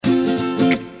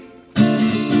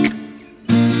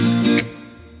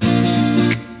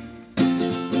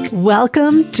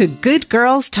Welcome to Good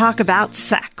Girls Talk About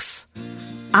Sex.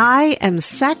 I am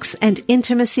sex and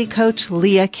intimacy coach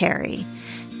Leah Carey,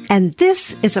 and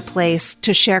this is a place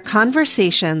to share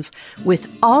conversations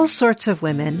with all sorts of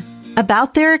women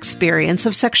about their experience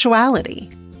of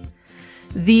sexuality.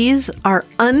 These are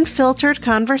unfiltered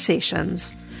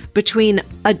conversations between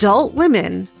adult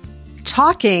women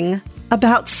talking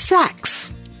about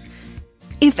sex.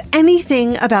 If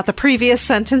anything about the previous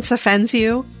sentence offends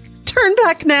you, turn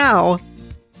back now.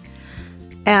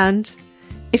 And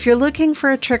if you're looking for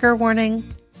a trigger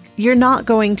warning, you're not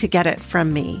going to get it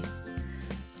from me.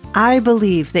 I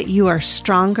believe that you are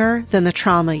stronger than the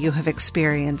trauma you have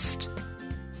experienced.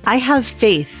 I have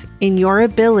faith in your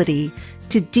ability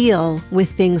to deal with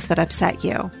things that upset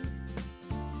you.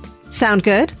 Sound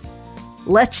good?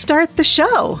 Let's start the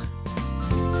show.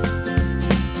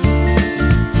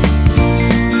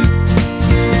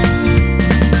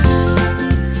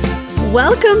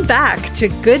 Welcome back to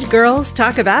Good Girls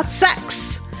Talk About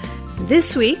Sex.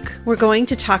 This week, we're going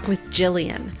to talk with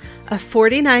Jillian, a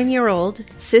 49-year-old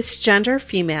cisgender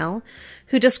female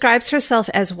who describes herself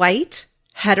as white,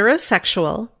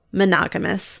 heterosexual,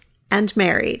 monogamous, and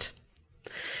married.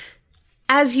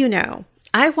 As you know,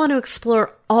 I want to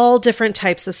explore all different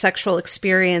types of sexual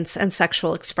experience and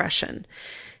sexual expression.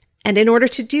 And in order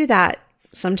to do that,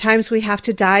 sometimes we have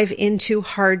to dive into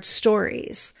hard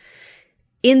stories.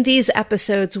 In these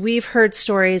episodes, we've heard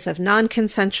stories of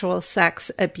non-consensual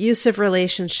sex, abusive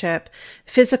relationship,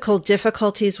 physical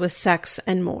difficulties with sex,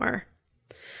 and more.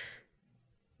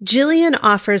 Jillian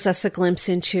offers us a glimpse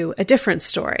into a different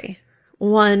story,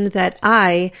 one that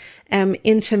I am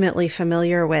intimately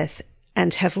familiar with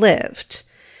and have lived.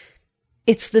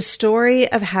 It's the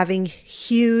story of having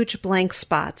huge blank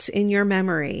spots in your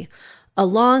memory,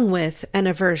 along with an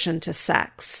aversion to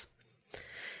sex.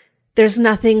 There's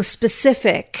nothing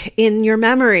specific in your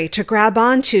memory to grab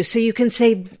onto so you can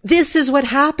say, this is what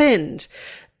happened.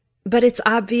 But it's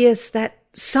obvious that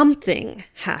something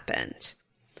happened.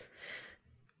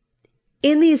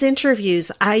 In these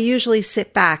interviews, I usually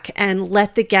sit back and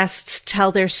let the guests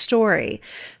tell their story.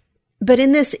 But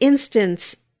in this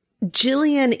instance,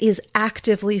 Jillian is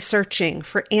actively searching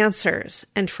for answers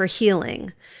and for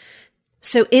healing.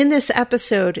 So in this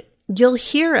episode, you'll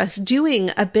hear us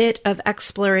doing a bit of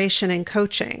exploration and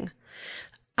coaching.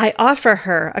 I offer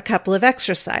her a couple of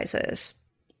exercises.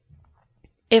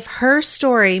 If her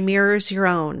story mirrors your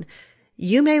own,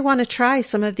 you may want to try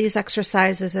some of these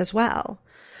exercises as well.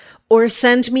 Or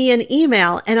send me an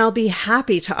email and I'll be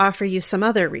happy to offer you some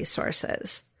other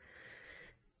resources.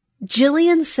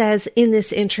 Jillian says in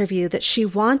this interview that she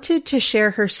wanted to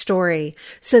share her story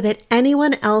so that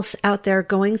anyone else out there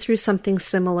going through something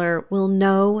similar will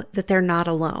know that they're not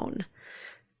alone.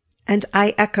 And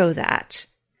I echo that.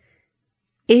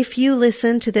 If you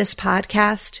listen to this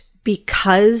podcast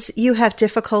because you have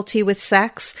difficulty with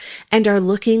sex and are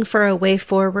looking for a way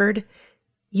forward,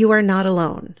 you are not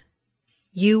alone.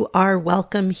 You are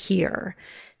welcome here,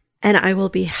 and I will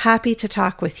be happy to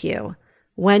talk with you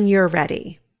when you're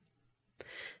ready.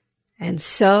 And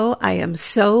so I am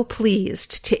so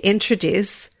pleased to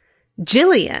introduce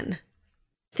Jillian.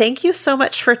 Thank you so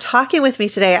much for talking with me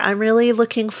today. I'm really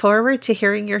looking forward to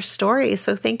hearing your story.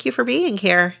 So thank you for being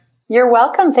here. You're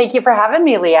welcome. Thank you for having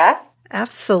me, Leah.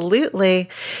 Absolutely.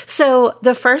 So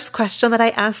the first question that I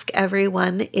ask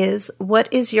everyone is,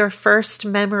 what is your first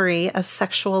memory of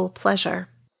sexual pleasure?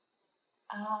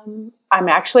 I'm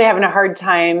actually having a hard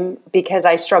time because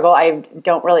I struggle. I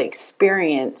don't really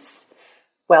experience.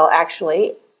 Well,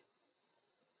 actually,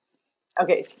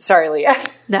 okay, sorry, Leah.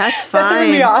 That's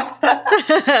fine. That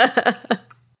threw me off.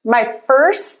 My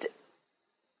first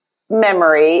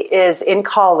memory is in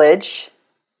college,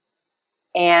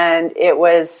 and it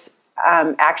was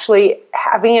actually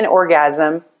having an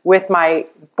orgasm with my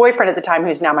boyfriend at the time,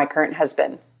 who's now my current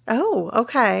husband. Oh,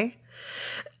 okay.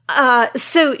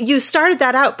 So you started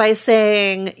that out by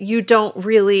saying you don't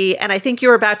really, and I think you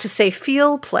were about to say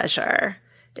feel pleasure.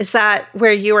 Is that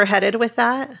where you were headed with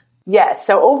that? Yes.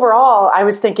 So overall, I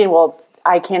was thinking, well,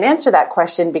 I can't answer that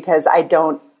question because I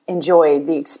don't enjoy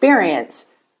the experience,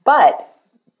 but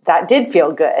that did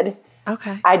feel good.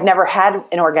 Okay. I'd never had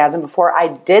an orgasm before. I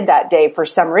did that day for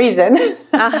some reason.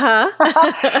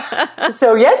 Uh-huh.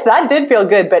 So yes, that did feel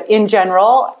good. But in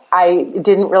general, I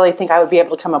didn't really think I would be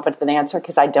able to come up with an answer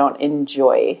because I don't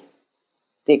enjoy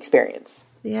the experience.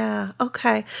 Yeah.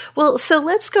 Okay. Well, so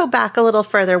let's go back a little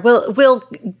further. We'll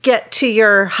get to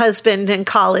your husband in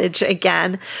college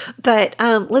again, but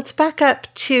let's back up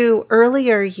to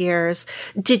earlier years.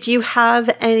 Did you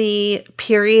have any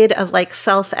period of like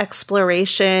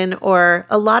self-exploration, or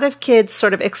a lot of kids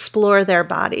sort of explore their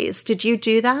bodies? Did you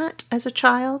do that as a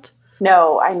child?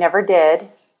 No, I never did.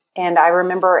 And I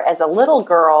remember as a little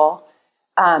girl,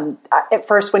 at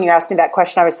first, when you asked me that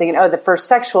question, I was thinking, the first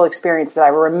sexual experience that I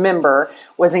remember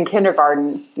was in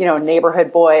kindergarten,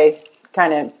 neighborhood boy,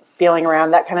 kind of feeling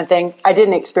around, that kind of thing. I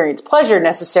didn't experience pleasure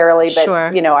necessarily, but,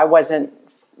 Sure. I wasn't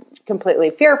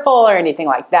completely fearful or anything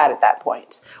like that at that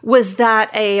point. Was that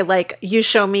a, like, you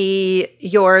show me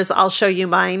yours, I'll show you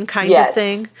mine kind Yes. of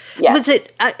thing? Yes. Was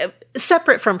it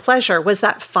separate from pleasure? Was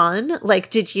that fun? Like,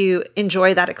 did you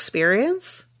enjoy that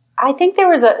experience? I think there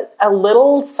was a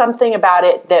little something about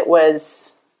it that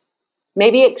was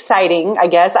maybe exciting, I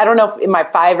guess. I don't know if my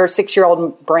 5 or 6 year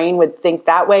old brain would think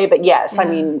that way, but yes, yeah. I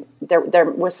mean, there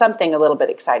was something a little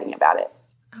bit exciting about it.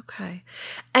 Okay.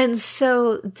 And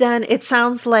so then it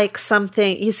sounds like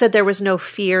something, you said there was no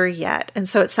fear yet. And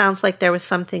so it sounds like there was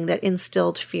something that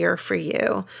instilled fear for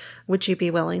you. Would you be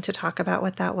willing to talk about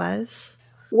what that was?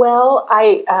 Well,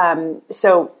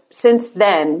 so since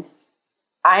then,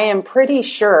 I am pretty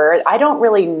sure, I don't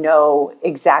really know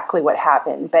exactly what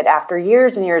happened, but after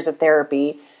years and years of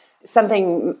therapy,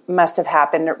 something must have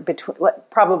happened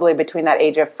probably between that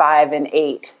age of 5 and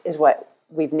 8 is what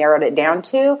we've narrowed it down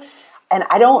to. And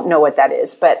I don't know what that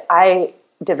is, but I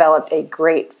developed a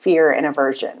great fear and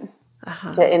aversion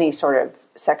to any sort of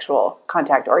sexual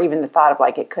contact, or even the thought of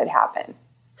like it could happen.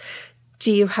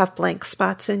 Do you have blank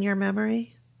spots in your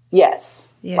memory? Yes.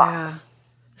 Yeah. Lots.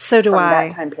 So do from I.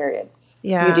 That time period.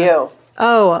 Yeah. You do?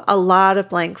 Oh, a lot of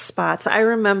blank spots. I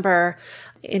remember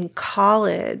in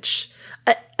college,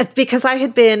 because I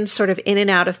had been sort of in and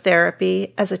out of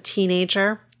therapy as a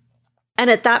teenager.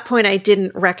 And at that point, I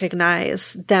didn't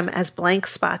recognize them as blank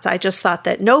spots. I just thought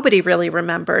that nobody really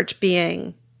remembered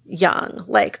being young.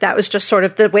 Like, that was just sort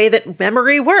of the way that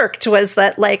memory worked, was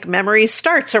that like memory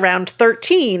starts around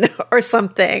 13 or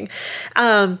something.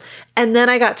 And then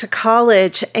I got to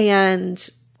college and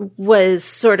was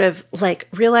sort of like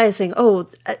realizing,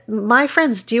 my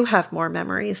friends do have more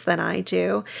memories than I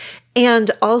do.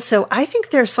 And also, I think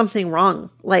there's something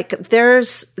wrong. Like,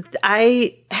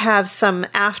 I have some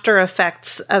after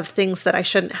effects of things that I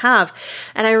shouldn't have.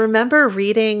 And I remember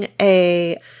reading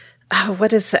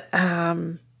what is it?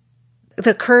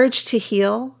 The Courage to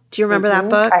Heal. Do you remember that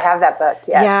book? I have that book,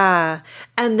 yes. Yeah.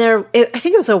 And I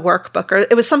think it was a workbook, or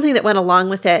it was something that went along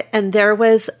with it. And there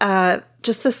was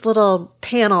just this little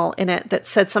panel in it that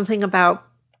said something about,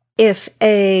 if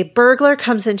a burglar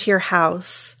comes into your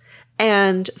house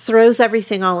and throws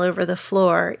everything all over the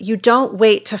floor, you don't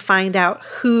wait to find out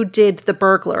who did the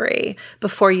burglary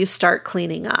before you start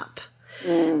cleaning up.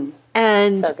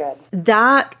 And so good.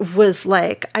 That was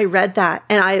like, I read that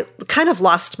and I kind of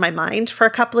lost my mind for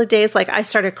a couple of days. Like, I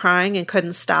started crying and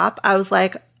couldn't stop. I was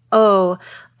like, oh,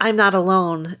 I'm not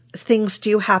alone. Things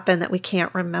do happen that we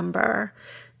can't remember.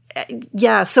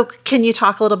 Yeah. So can you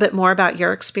talk a little bit more about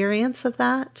your experience of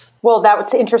that? Well,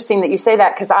 that's interesting that you say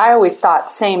that, because I always thought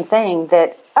same thing,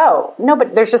 that, no,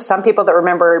 but there's just some people that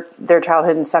remember their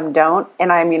childhood and some don't.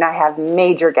 And I mean, I have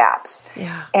major gaps.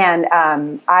 Yeah. And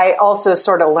I also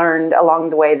sort of learned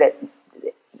along the way that,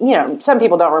 some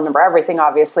people don't remember everything,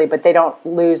 obviously, but they don't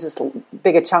lose as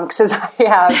big a chunks as I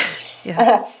have.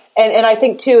 Yeah. And I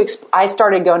think, too, I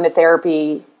started going to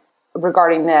therapy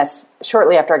regarding this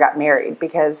shortly after I got married,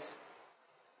 because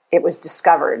it was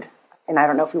discovered. And I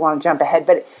don't know if you want to jump ahead,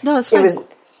 but no, it's fine.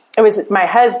 It was my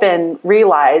husband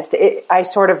realized I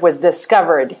sort of was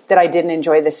discovered that I didn't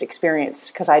enjoy this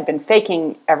experience, because I'd been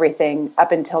faking everything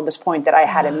up until this point that I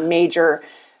had a major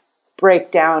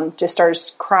breakdown, just started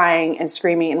crying and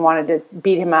screaming and wanted to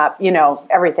beat him up,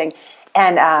 everything.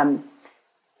 And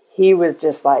he was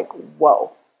just like,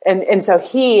 whoa. And so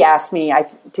he asked me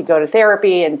to go to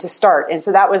therapy and to start. And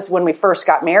so that was when we first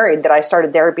got married that I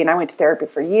started therapy, and I went to therapy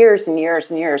for years and years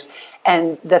and years.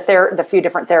 And the few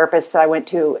different therapists that I went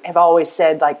to have always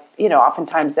said, like,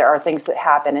 oftentimes there are things that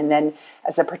happen. And then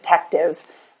as a protective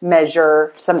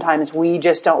measure, sometimes we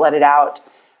just don't let it out.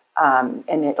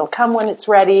 And it'll come when it's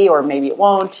ready, or maybe it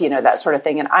won't, that sort of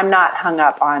thing. And I'm not hung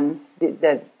up on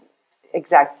the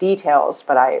exact details,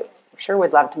 but I sure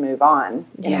would love to move on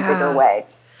in a bigger way.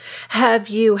 Have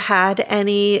you had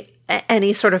any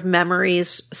sort of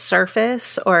memories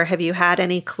surface, or have you had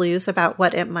any clues about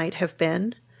what it might have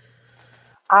been?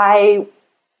 I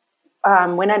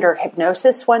went under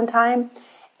hypnosis one time,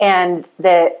 and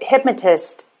the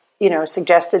hypnotist,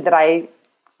 suggested that I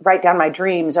write down my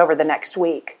dreams over the next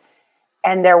week.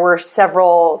 And there were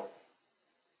several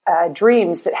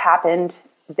dreams that happened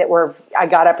I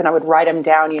got up and I would write them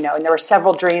down, and there were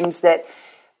several dreams that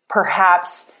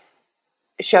perhaps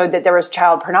showed that there was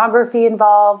child pornography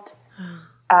involved.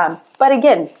 But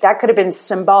again, that could have been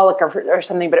symbolic or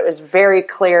something, but it was very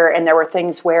clear. And there were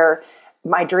things where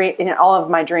in all of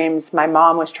my dreams, my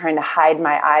mom was trying to hide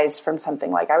my eyes from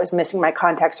something. Like I was missing my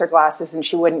contacts or glasses and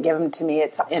she wouldn't give them to me.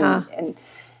 And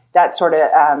that sort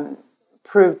of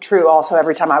proved true also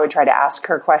every time I would try to ask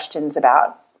her questions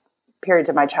about periods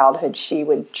of my childhood, she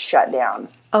would shut down.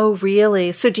 Oh,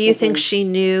 really? So do you think she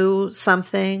knew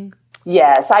something?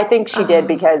 Yes, I think she did,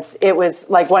 because it was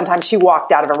like one time she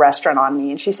walked out of a restaurant on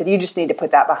me and she said, "You just need to put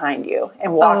that behind you,"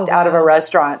 and walked out of a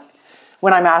restaurant.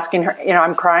 When I'm asking her,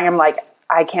 I'm crying. I'm like,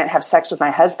 I can't have sex with my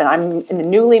husband. I'm a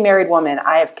newly married woman.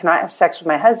 I cannot have sex with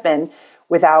my husband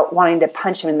without wanting to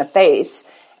punch him in the face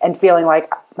and feeling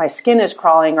like my skin is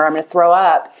crawling or I'm going to throw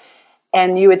up.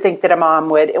 And you would think that a mom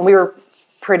would, and we were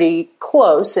pretty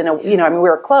close, and we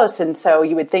were close, and so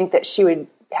you would think that she would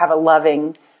have a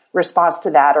loving response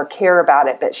to that or care about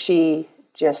it, but she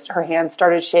just, her hands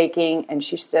started shaking and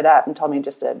she stood up and told me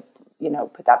just to,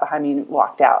 put that behind me and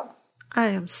walked out. I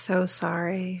am so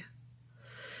sorry.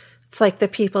 It's like the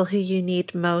people who you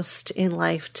need most in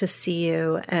life to see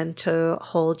you and to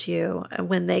hold you. And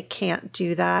when they can't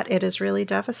do that, it is really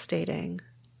devastating.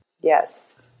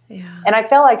 Yes. Yeah. And I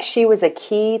felt like she was a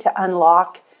key to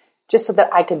unlock just so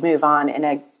that I could move on in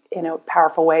a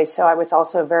powerful way. So I was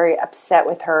also very upset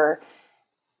with her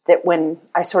that when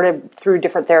I sort of through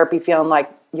different therapy, feeling like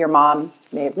your mom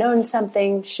may have known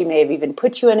something, she may have even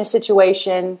put you in a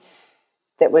situation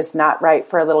that was not right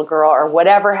for a little girl or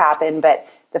whatever happened. But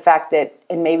the fact that,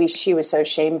 and maybe she was so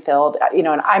shame-filled, and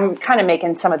I'm kind of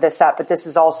making some of this up, but this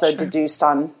is also deduced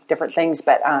on different things.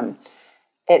 But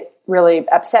it really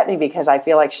upset me because I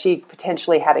feel like she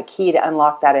potentially had a key to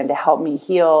unlock that and to help me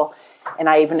heal. And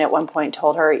I even at one point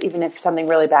told her, even if something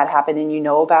really bad happened and you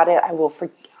know about it, I will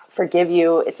forgive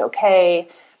you. It's okay.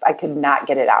 I could not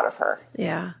get it out of her.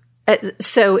 Yeah.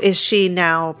 So is she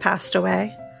now passed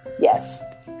away? Yes.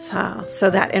 So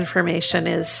that information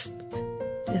is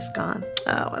gone.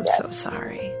 Oh, I'm so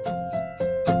sorry.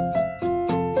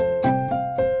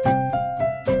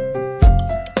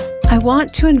 I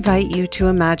want to invite you to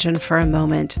imagine for a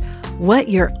moment what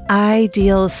your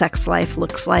ideal sex life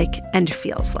looks like and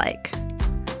feels like.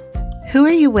 Who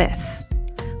are you with?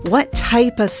 What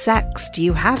type of sex do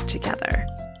you have together?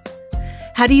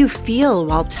 How do you feel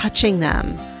while touching them?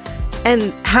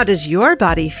 And how does your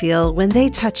body feel when they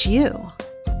touch you?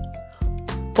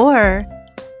 Or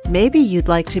maybe you'd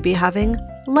like to be having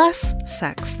less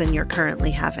sex than you're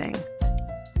currently having.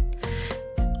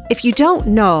 If you don't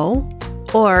know,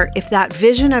 or if that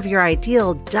vision of your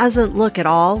ideal doesn't look at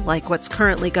all like what's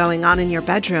currently going on in your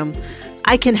bedroom,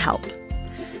 I can help.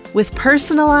 With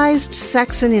personalized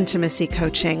sex and intimacy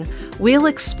coaching, we'll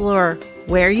explore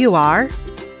where you are,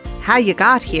 how you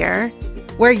got here,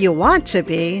 where you want to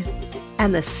be,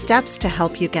 and the steps to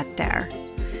help you get there.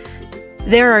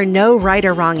 There are no right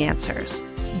or wrong answers,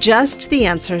 just the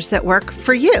answers that work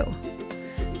for you.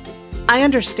 I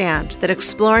understand that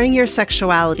exploring your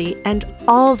sexuality and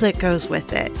all that goes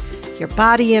with it, your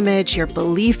body image, your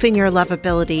belief in your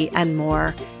lovability, and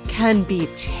more, can be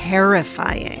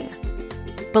terrifying.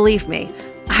 Believe me,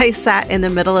 I sat in the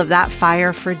middle of that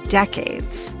fire for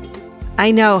decades.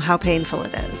 I know how painful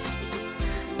it is.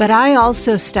 But I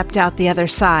also stepped out the other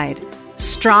side,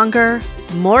 stronger,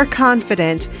 more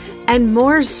confident, and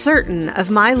more certain of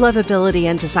my lovability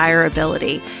and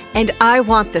desirability, and I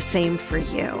want the same for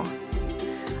you.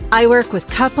 I work with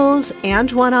couples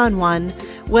and one-on-one,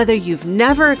 whether you've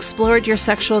never explored your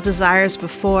sexual desires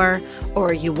before,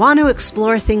 or you want to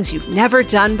explore things you've never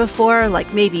done before,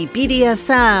 like maybe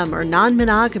BDSM or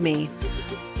non-monogamy,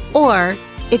 or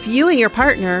if you and your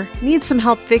partner need some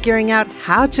help figuring out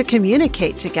how to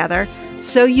communicate together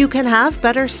so you can have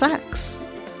better sex.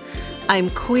 I'm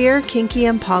queer, kinky,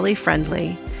 and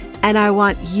poly-friendly, and I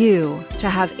want you to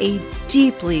have a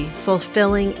deeply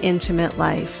fulfilling, intimate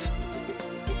life.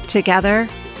 Together,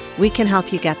 we can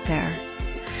help you get there.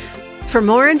 For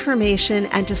more information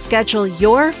and to schedule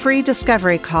your free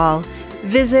discovery call,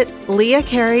 visit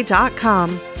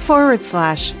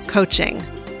leahcarey.com/coaching.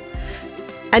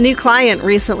 A new client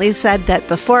recently said that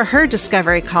before her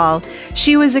discovery call,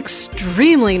 she was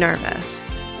extremely nervous,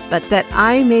 but that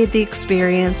I made the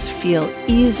experience feel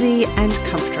easy and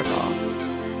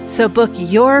comfortable. So book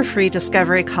your free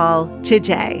discovery call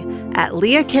today at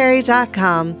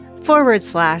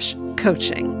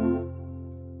leahcarey.com/coaching.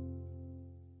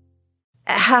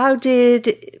 How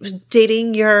did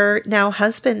dating your now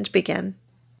husband begin?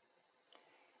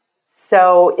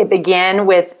 So it began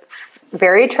with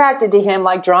very attracted to him,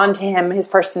 like drawn to him, his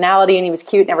personality, and he was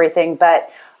cute and everything. But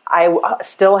I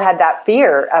still had that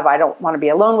fear of I don't want to be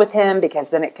alone with him because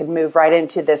then it could move right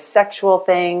into this sexual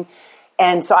thing.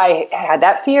 And so I had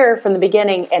that fear from the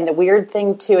beginning. And the weird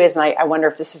thing too is, and I wonder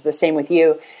if this is the same with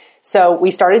you. So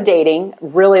we started dating,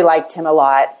 really liked him a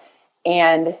lot.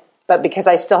 But because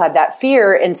I still had that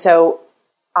fear, and so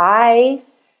I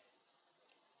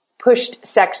pushed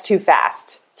sex too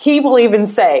fast. He will even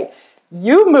say,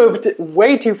 you moved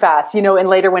way too fast, and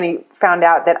later when he found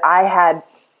out that I had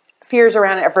fears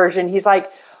around aversion, he's like,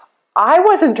 I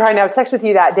wasn't trying to have sex with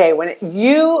you that day when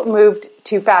you moved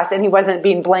too fast. And he wasn't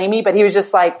being blamey, but he was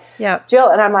just like, yeah, Jill.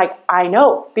 And I'm like, I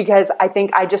know, because I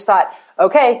think I just thought,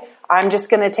 okay, I'm just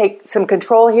going to take some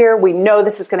control here. We know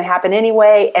this is going to happen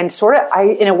anyway. And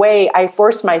in a way, I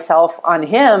forced myself on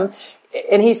him.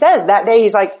 And he says that day,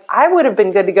 he's like, I would have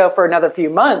been good to go for another few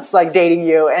months, like dating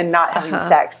you and not having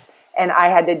sex. And I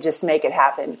had to just make it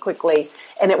happen quickly.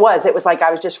 And it was like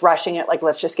I was just rushing it. Like,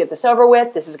 let's just get this over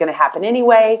with. This is going to happen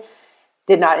anyway.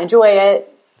 Did not enjoy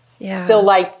it. Yeah. Still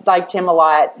liked him a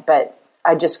lot. But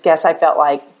I just guess I felt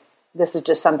like this is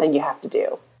just something you have to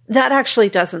do. That actually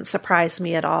doesn't surprise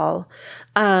me at all.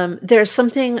 There's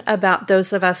something about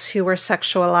those of us who were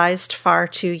sexualized far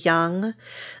too young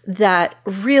that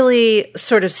really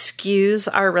sort of skews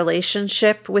our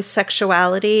relationship with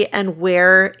sexuality and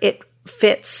where it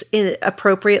fits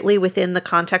appropriately within the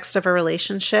context of a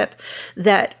relationship,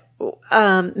 that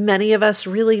many of us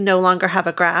really no longer have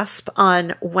a grasp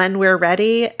on when we're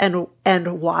ready and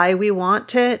why we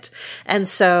want it. And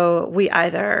so we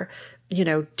either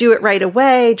do it right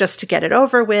away just to get it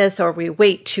over with, or we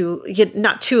wait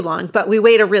not too long, but we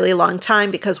wait a really long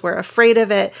time because we're afraid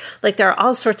of it. Like, there are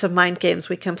all sorts of mind games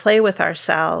we can play with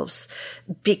ourselves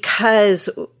because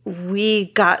we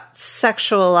got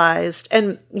sexualized.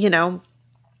 And,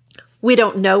 we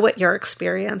don't know what your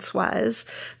experience was,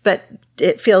 but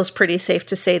it feels pretty safe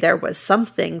to say there was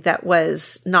something that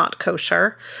was not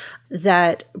kosher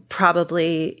that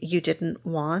probably you didn't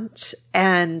want.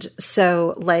 And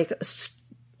so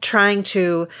trying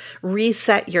to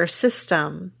reset your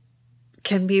system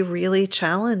can be really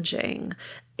challenging.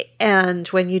 And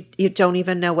when you don't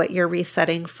even know what you're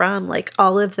resetting from, like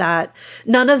all of that,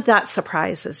 none of that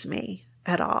surprises me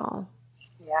at all.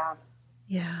 Yeah.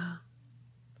 Yeah.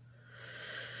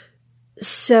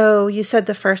 So you said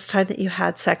the first time that you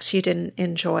had sex, you didn't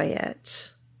enjoy it.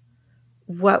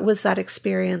 What was that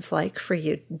experience like for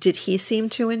you? Did he seem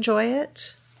to enjoy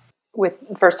it? With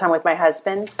first time with my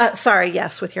husband?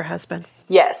 Yes, with your husband.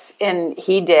 Yes, and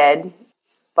he did,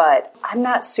 but I'm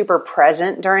not super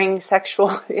present during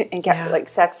sexual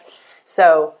sex.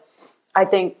 So I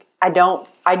think I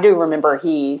do remember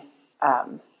he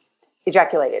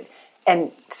ejaculated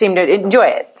and seemed to enjoy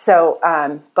it. So,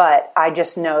 but I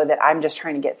just know that I'm just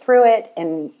trying to get through it,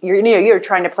 and you're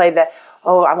trying to play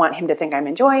I want him to think I'm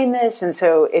enjoying this. And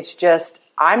so it's just,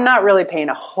 I'm not really paying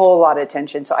a whole lot of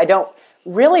attention. So I don't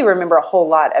really remember a whole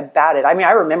lot about it. I mean,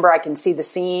 I remember I can see the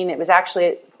scene. It was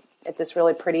actually at this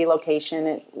really pretty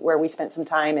location where we spent some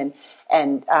time,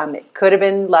 and it could have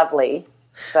been lovely,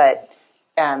 but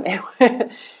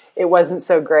it wasn't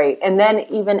so great. And then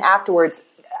even afterwards,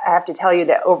 I have to tell you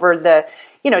that over the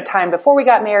time before we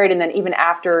got married, and then even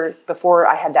before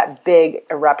I had that big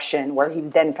eruption where he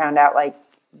then found out, like,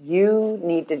 you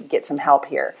need to get some help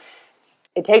here.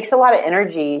 It takes a lot of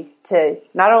energy to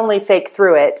not only fake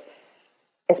through it,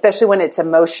 especially when it's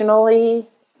emotionally,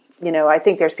 I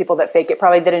think there's people that fake it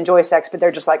probably that enjoy sex, but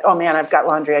they're just like, oh man, I've got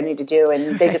laundry I need to do.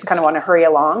 And they just kind of want to hurry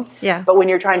along. Yeah. But when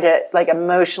you're trying to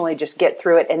emotionally just get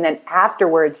through it, and then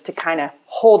afterwards to kind of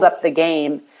hold up the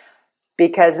game,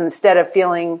 because instead of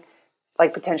feeling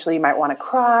like potentially you might want to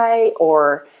cry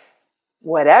or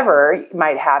whatever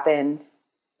might happen,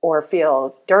 or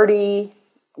feel dirty,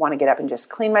 want to get up and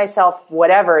just clean myself,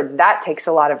 whatever, that takes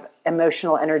a lot of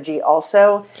emotional energy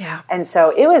also. Yeah. And so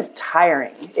it was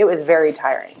tiring. It was very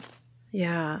tiring.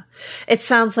 Yeah. It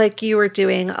sounds like you were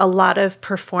doing a lot of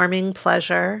performing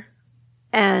pleasure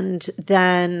and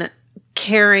then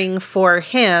caring for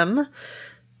him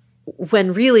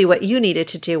when really what you needed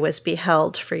to do was be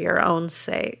held for your own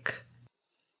sake.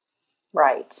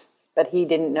 Right. But he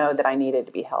didn't know that I needed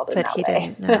to be held in that way. But he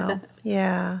didn't know.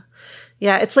 Yeah.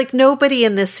 Yeah. It's like nobody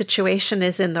in this situation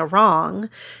is in the wrong.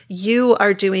 You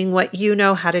are doing what you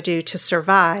know how to do to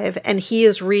survive, and he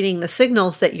is reading the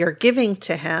signals that you're giving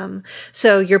to him.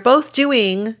 So you're both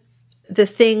doing the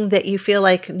thing that you feel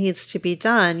like needs to be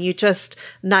done.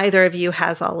 Neither of you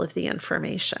has all of the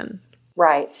information.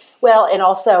 Right. Well, and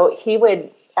also he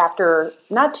would after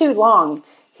not too long,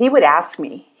 he would ask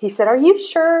me, he said, "Are you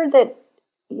sure that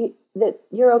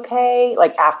you're okay?"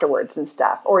 Like afterwards and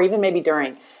stuff, or even maybe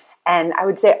during. And I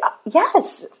would say,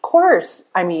 "Yes, of course."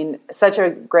 I mean, such a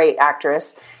great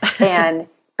actress.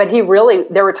 But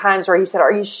there were times where he said,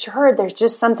 "Are you sure there's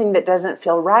just something that doesn't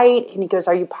feel right?" And he goes,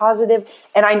 "Are you positive?"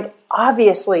 And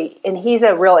he's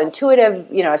a real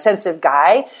intuitive, a sensitive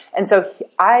guy. And so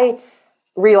I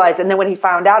realized, and then when he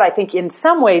found out, I think in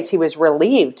some ways he was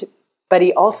relieved, but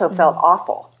he also felt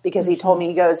awful because he told me,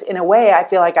 he goes, "In a way, I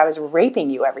feel like I was raping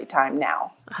you every time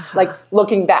now." Like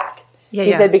looking back.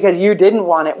 He said, because you didn't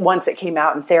want it once it came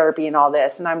out in therapy and all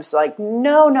this. And I'm just like,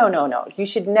 no. You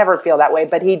should never feel that way.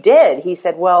 But he did. He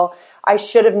said, "Well, I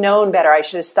should have known better. I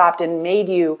should have stopped and made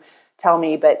you tell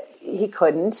me." But he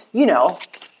couldn't. You know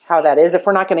how that is. If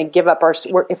we're not going to give up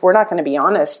if we're not going to be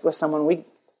honest with someone,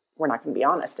 we're not going to be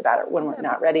honest about it when we're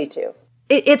not ready to.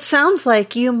 It sounds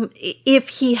like if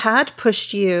he had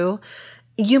pushed you,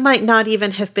 you might not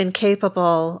even have been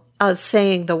capable of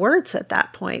saying the words at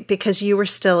that point because you were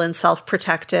still in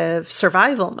self-protective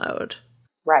survival mode.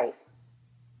 Right.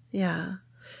 Yeah.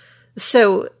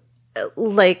 So,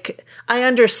 I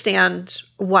understand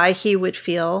why he would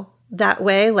feel that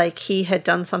way, like he had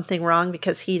done something wrong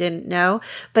because he didn't know.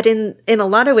 But in a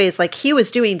lot of ways, he was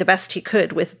doing the best he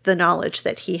could with the knowledge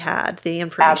that he had, the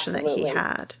information that he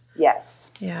had.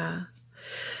 Yes. Yeah.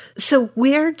 So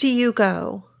where do you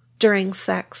go during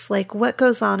sex? What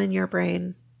goes on in your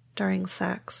brain during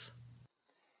sex?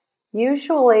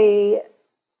 Usually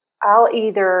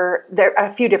there are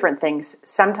a few different things.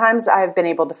 Sometimes I've been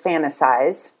able to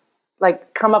fantasize,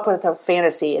 come up with a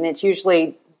fantasy, and it's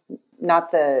usually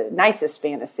not the nicest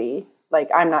fantasy.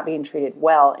 I'm not being treated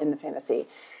well in the fantasy,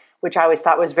 which I always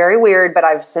thought was very weird, but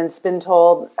I've since been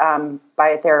told by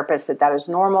a therapist that is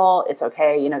normal. It's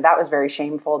okay. That was very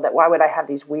shameful. That why would I have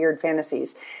these weird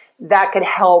fantasies? That could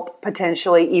help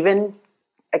potentially even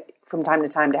from time to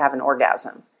time to have an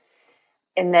orgasm.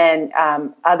 And then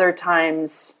other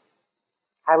times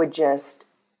I would just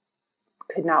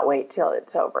could not wait till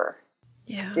it's over.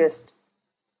 Yeah.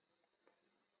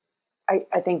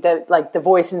 I think that the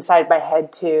voice inside my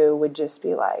head too would just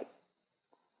be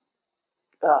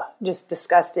just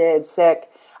disgusted, sick.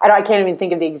 I can't even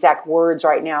think of the exact words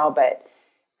right now, but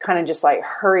kind of just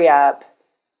hurry up.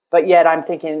 But yet I'm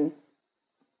thinking,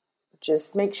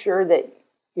 just make sure that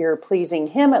you're pleasing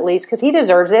him at least, because he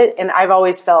deserves it. And I've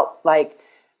always felt I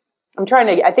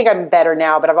think I'm better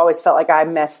now, but I've always felt like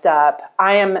I'm messed up.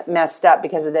 I am messed up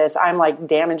because of this. I'm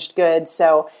damaged goods.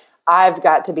 So I've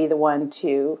got to be the one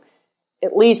to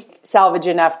at least salvage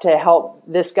enough to help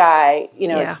this guy,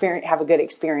 have a good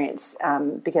experience,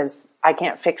 because I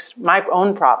can't fix my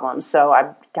own problems. So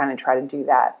I kind of try to do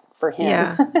that for him.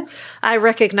 Yeah. I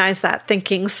recognize that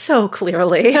thinking so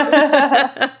clearly.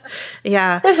 Yeah.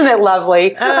 Isn't it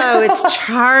lovely? Oh, it's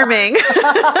charming.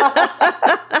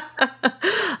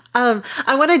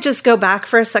 I want to just go back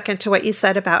for a second to what you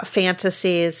said about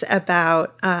fantasies,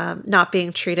 about not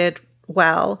being treated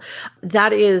well.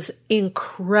 That is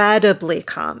incredibly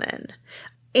common.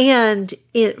 And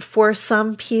for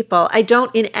some people, I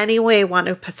don't in any way want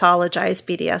to pathologize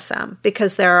BDSM,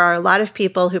 because there are a lot of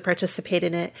people who participate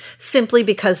in it simply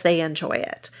because they enjoy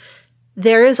it.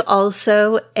 There is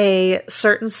also a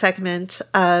certain segment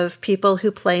of people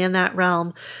who play in that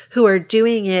realm who are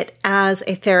doing it as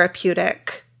a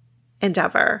therapeutic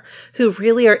endeavor, who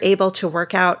really are able to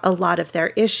work out a lot of their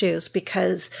issues,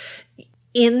 because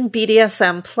in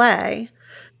BDSM play,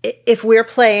 if we're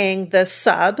playing the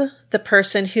sub, the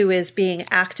person who is being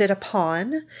acted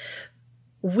upon,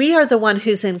 we are the one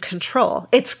who's in control.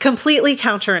 It's completely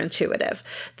counterintuitive.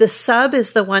 The sub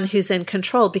is the one who's in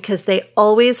control because they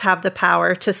always have the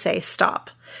power to say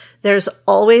stop. There's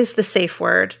always the safe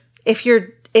word. If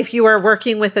you are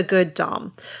working with a good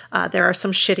dom, there are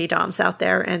some shitty doms out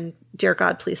there, and dear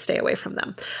God, please stay away from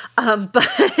them.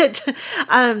 But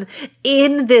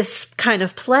in this kind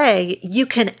of play, you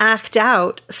can act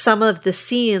out some of the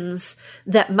scenes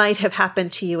that might have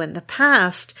happened to you in the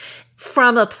past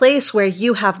from a place where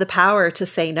you have the power to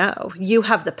say no. You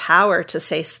have the power to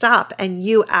say stop, and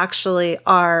you actually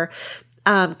are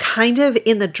kind of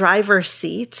in the driver's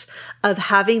seat of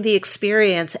having the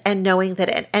experience and knowing that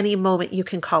at any moment you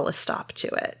can call a stop to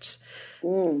it.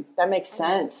 That makes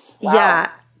sense. Wow.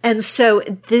 Yeah. And so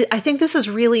I think this is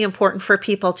really important for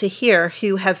people to hear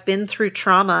who have been through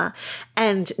trauma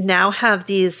and now have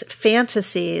these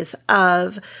fantasies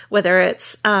of whether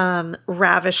it's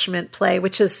ravishment play,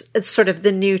 which is it's sort of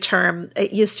the new term.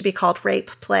 It used to be called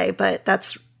rape play, but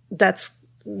that's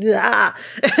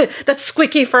that's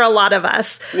squicky for a lot of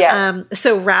us. Yes.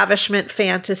 So ravishment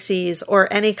fantasies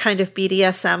or any kind of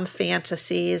BDSM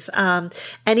fantasies,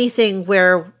 anything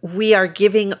where we are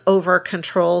giving over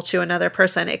control to another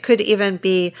person. It could even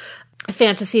be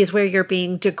fantasies where you're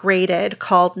being degraded,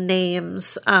 called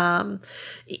names,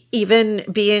 even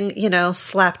being,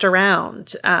 slapped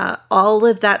around. All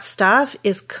of that stuff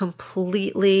is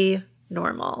completely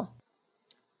normal.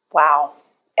 Wow.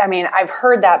 I mean, I've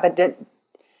heard that, but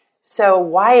so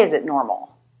why is it normal?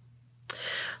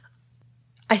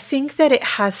 I think that it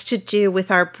has to do with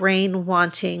our brain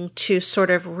wanting to sort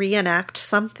of reenact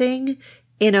something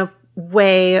in a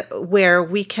way where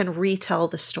we can retell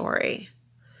the story.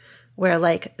 Where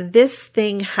like, this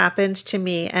thing happened to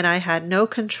me and I had no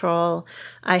control.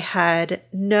 I had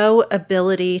no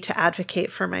ability to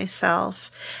advocate for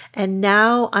myself. And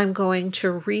now I'm going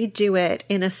to redo it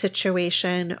in a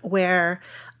situation where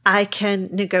I can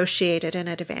negotiate it in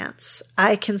advance.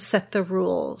 I can set the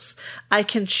rules. I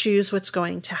can choose what's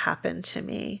going to happen to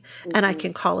me. Mm-hmm. And I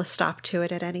can call a stop to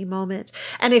it at any moment.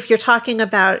 And if you're talking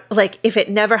about, like, if it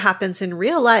never happens in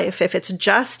real life, if it's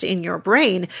just in your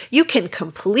brain, you can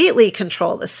completely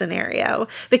control the scenario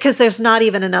because there's not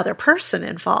even another person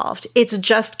involved. It's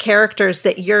just characters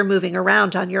that you're moving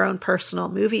around on your own personal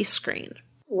movie screen.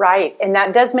 Right. And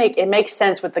that does makes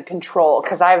sense with the control,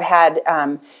 because I've had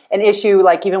an issue,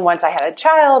 like even once I had a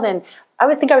child, and I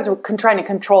was trying to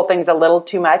control things a little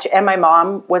too much. And my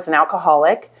mom was an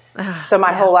alcoholic. So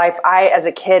my whole life, as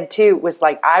a kid too, was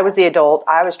like, I was the adult.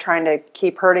 I was trying to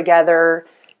keep her together,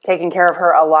 taking care of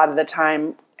her a lot of the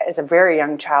time as a very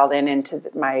young child and into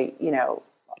my,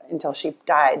 until she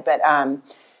died. But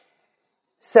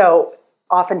so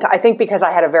often, I think because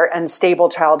I had a very unstable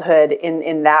childhood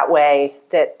in that way,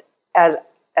 that as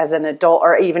an adult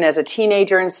or even as a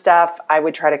teenager and stuff, I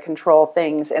would try to control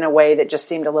things in a way that just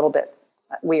seemed a little bit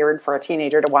weird for a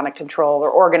teenager to want to control or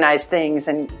organize things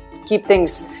and keep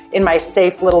things in my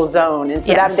safe little zone. And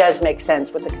so that does make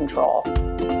sense with the control.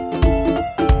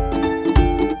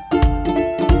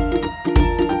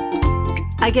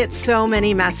 I get so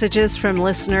many messages from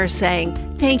listeners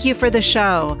saying, thank you for the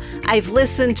show. I've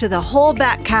listened to the whole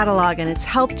back catalog and it's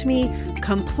helped me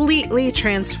completely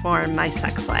transform my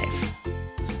sex life.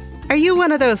 Are you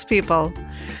one of those people?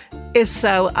 If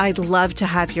so, I'd love to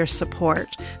have your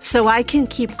support so I can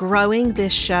keep growing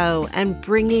this show and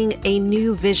bringing a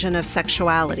new vision of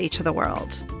sexuality to the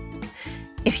world.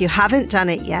 If you haven't done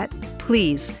it yet,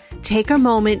 please take a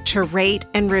moment to rate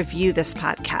and review this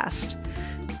podcast.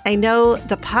 I know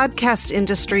the podcast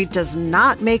industry does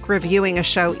not make reviewing a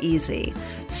show easy,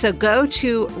 so go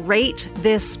to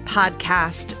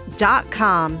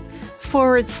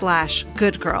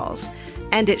ratethispodcast.com/goodgirls,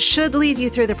 and it should lead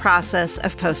you through the process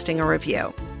of posting a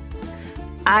review.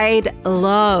 I'd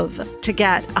love to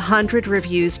get 100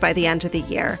 reviews by the end of the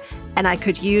year, and I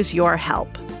could use your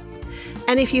help.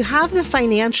 And if you have the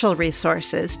financial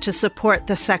resources to support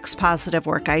the sex-positive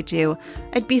work I do,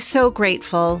 I'd be so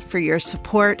grateful for your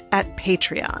support at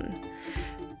Patreon.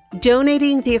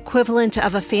 Donating the equivalent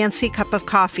of a fancy cup of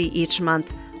coffee each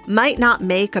month might not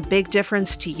make a big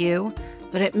difference to you,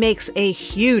 but it makes a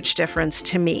huge difference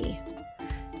to me.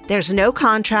 There's no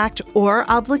contract or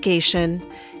obligation.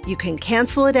 You can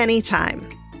cancel at any time.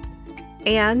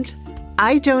 And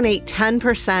I donate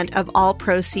 10% of all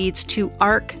proceeds to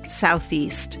ARC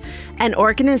Southeast, an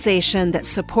organization that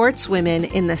supports women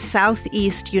in the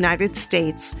Southeast United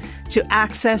States to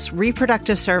access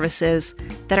reproductive services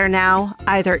that are now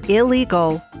either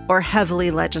illegal or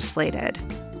heavily legislated.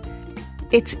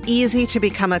 It's easy to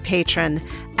become a patron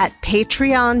at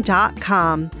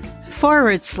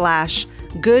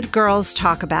patreon.com/Good Girls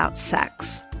Talk About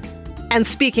Sex. And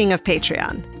speaking of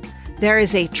Patreon, there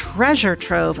is a treasure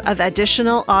trove of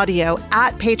additional audio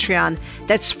at Patreon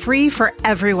that's free for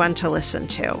everyone to listen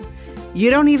to. You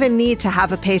don't even need to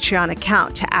have a Patreon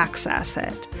account to access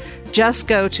it. Just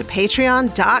go to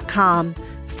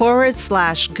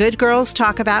patreon.com/Good Girls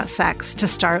Talk About Sex to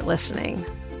start listening.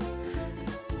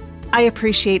 I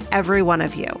appreciate every one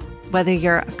of you, whether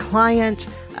you're a client,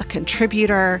 a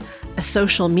contributor, a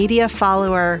social media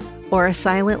follower, or a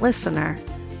silent listener.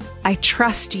 I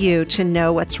trust you to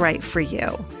know what's right for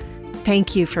you.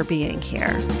 Thank you for being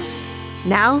here.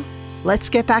 Now, let's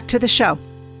get back to the show.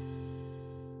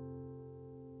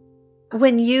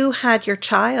 When you had your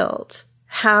child,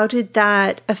 how did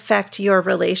that affect your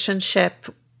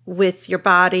relationship with your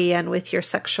body and with your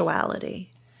sexuality?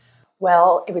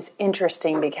 Well, it was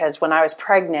interesting because when I was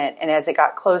pregnant and as it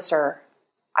got closer,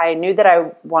 I knew that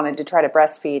I wanted to try to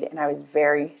breastfeed, and I was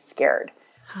very scared.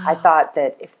 I thought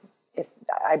that if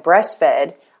I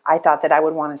breastfed, I thought that I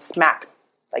would want to smack,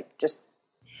 like just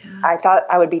I thought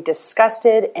I would be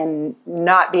disgusted and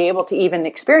not be able to even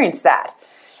experience that.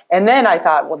 And then I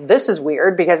thought, well, this is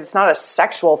weird because it's not a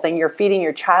sexual thing. You're feeding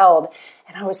your child.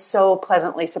 And I was so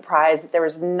pleasantly surprised that there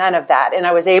was none of that. And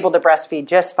I was able to breastfeed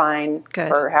just fine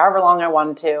for however long I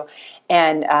wanted to.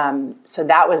 And so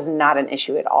that was not an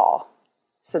issue at all.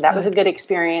 So that was a good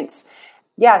experience.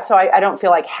 Yeah, so I don't feel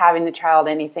like having the child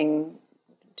anything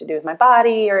to do with my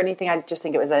body or anything. I just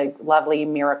think it was a lovely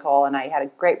miracle. And I had a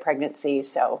great pregnancy.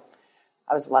 So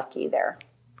I was lucky there.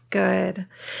 Good.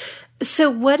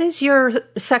 So what is your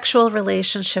sexual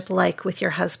relationship like with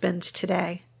your husband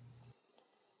today?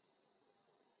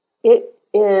 It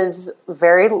is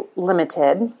very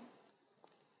limited.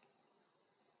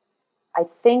 I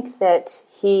think that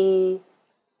he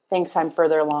thinks I'm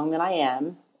further along than I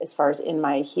am as far as in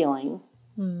my healing.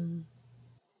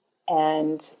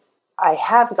 And I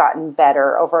have gotten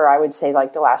better over, I would say,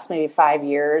 like the last maybe 5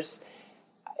 years.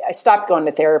 I stopped going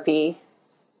to therapy.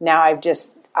 Now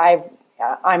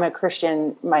I'm a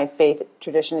Christian. My faith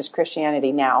tradition is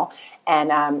Christianity now.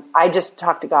 And I just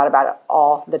talk to God about it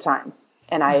all the time.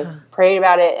 And I prayed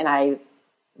about it. And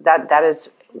that is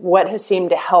what has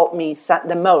seemed to help me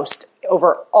the most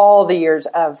over all the years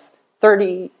of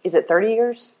 30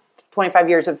 years? 25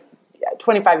 years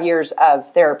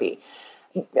of therapy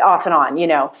off and on,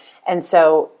 And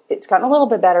so it's gotten a little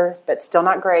bit better, but still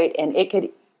not great. And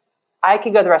I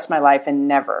could go the rest of my life and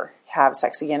never have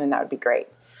sex again. And that would be great.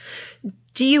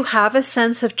 Do you have a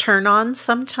sense of turn on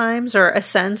sometimes, or a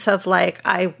sense of like,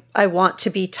 I want to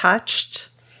be touched?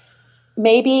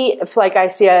 Maybe if like I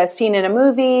see a scene in a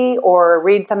movie or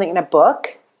read something in a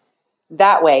book,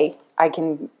 that way I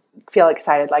can feel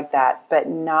excited like that, but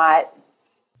not.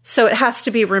 So it has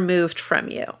to be removed from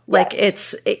you. Like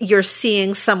you're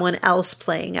seeing someone else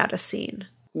playing out a scene.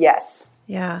 Yes.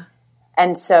 Yeah.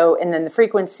 And then the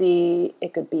frequency,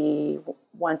 it could be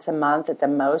once a month at the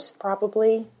most,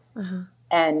 probably.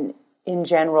 And in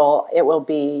general, it will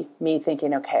be me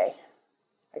thinking, okay,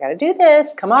 I got to do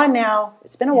this. Come on now.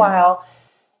 It's been a while.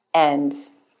 And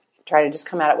try to just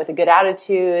come at it with a good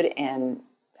attitude. And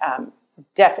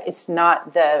it's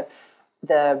not the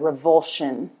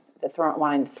revulsion,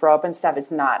 wanting to throw up and stuff.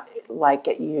 It's not like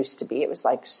it used to be. It was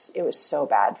so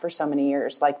bad for so many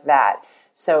years like that.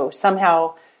 So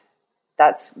somehow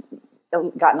that's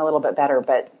gotten a little bit better.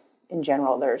 But in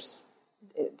general, there's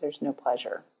no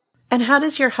pleasure. And how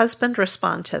does your husband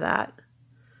respond to that?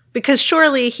 Because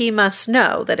surely he must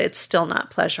know that it's still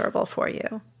not pleasurable for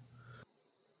you.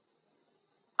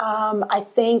 I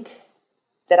think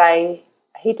that I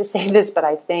hate to say this, but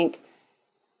I think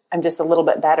I'm just a little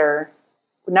bit better.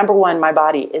 Number one, my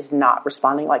body is not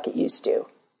responding like it used to.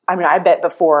 I mean, I bet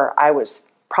before I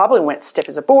probably went stiff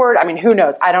as a board. I mean, who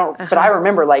knows? I don't, but I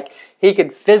remember like he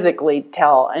could physically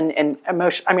tell and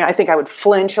emotion. I mean, I think I would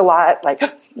flinch a lot, like,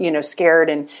 scared.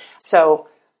 And so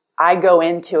I go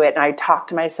into it and I talk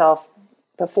to myself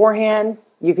beforehand.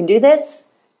 You can do this.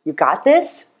 You got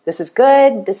this. This is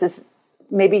good. This is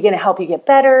maybe going to help you get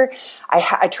better.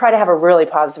 I try to have a really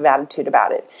positive attitude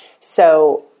about it.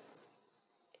 So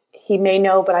he may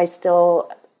know, but I still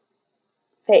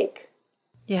fake.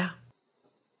 Yeah.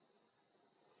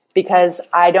 Because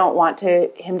I don't want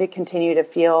him to continue to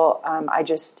feel, I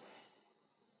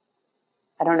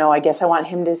don't know, I guess I want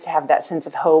him to have that sense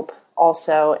of hope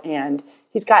also. And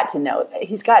he's got to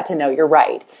know you're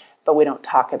right, but we don't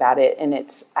talk about it. And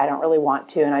I don't really want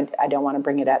to, and I don't want to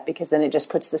bring it up because then it just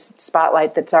puts the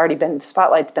spotlight's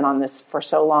been on this for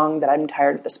so long that I'm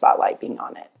tired of the spotlight being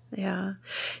on it. Yeah.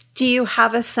 Do you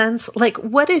have a sense, like,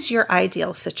 what is your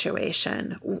ideal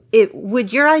situation?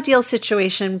 Would your ideal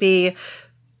situation be,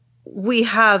 we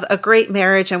have a great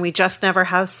marriage and we just never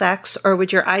have sex? Or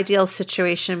would your ideal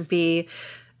situation be,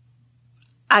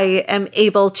 I am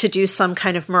able to do some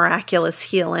kind of miraculous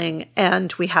healing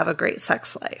and we have a great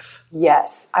sex life?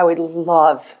 Yes. I would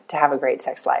love to have a great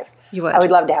sex life. You would? I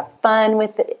would love to have fun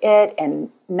with it and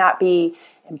not be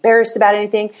embarrassed about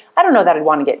anything. I don't know that I'd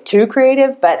want to get too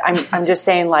creative, but I'm just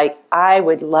saying, like, I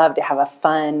would love to have a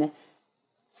fun,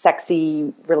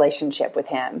 sexy relationship with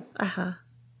him.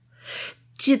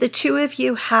 Do the two of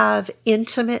you have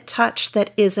intimate touch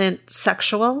that isn't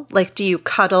sexual? Like, do you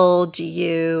cuddle? Do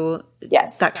you...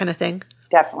 Yes. That kind of thing?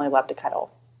 Definitely love to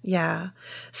cuddle. Yeah.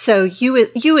 So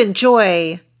you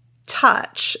enjoy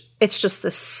touch. It's just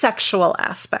the sexual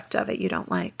aspect of it you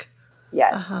don't like.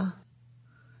 Yes.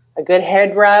 A good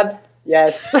head rub?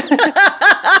 Yes.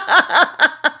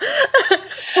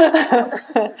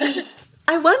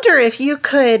 I wonder if you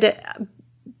could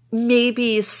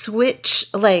maybe switch,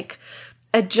 like,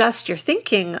 adjust your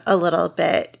thinking a little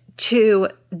bit to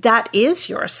that is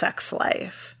your sex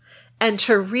life. and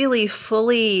to really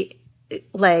fully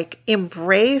like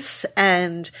embrace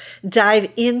and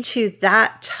dive into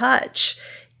that touch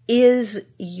is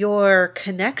your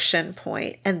connection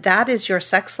point, and that is your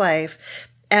sex life.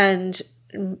 And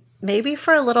maybe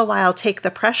for a little while take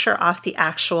the pressure off the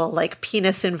actual like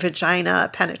penis and vagina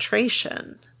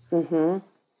penetration. Mm-hmm.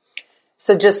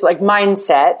 So just like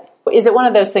mindset, is it one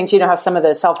of those things, you know how some of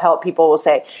the self-help people will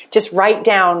say, just write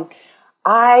down,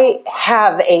 I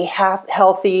have a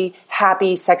healthy,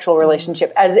 happy sexual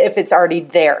relationship, as if it's already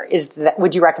there.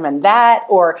 Would you recommend that?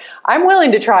 Or I'm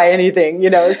willing to try anything,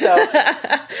 you know, so.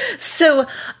 So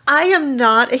I am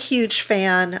not a huge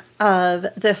fan of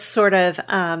the sort of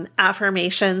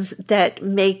affirmations that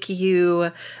make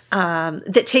you,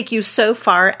 that take you so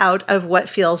far out of what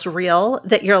feels real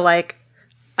that you're like,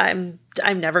 I'm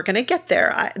never going to get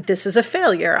there. This is a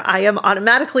failure. I am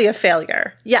automatically a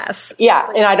failure. Yes. Yeah.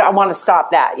 And I want to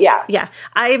stop that. Yeah. Yeah.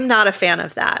 I'm not a fan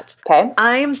of that. Okay.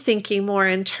 I'm thinking more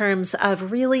in terms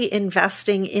of really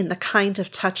investing in the kind of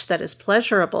touch that is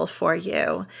pleasurable for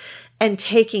you and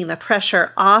taking the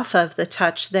pressure off of the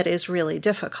touch that is really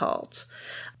difficult.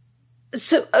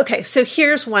 So, okay. So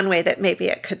here's one way that maybe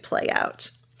it could play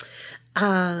out.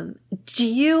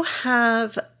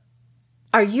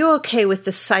 Are you okay with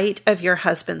the sight of your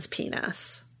husband's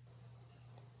penis?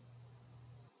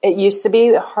 It used to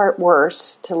be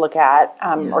worse to look at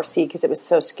or see because it was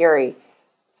so scary.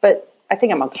 But I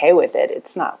think I'm okay with it.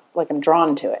 It's not like I'm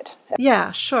drawn to it.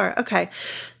 Yeah, sure. Okay.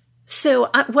 So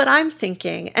what I'm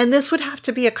thinking, and this would have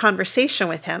to be a conversation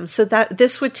with him, so that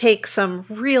this would take some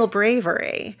real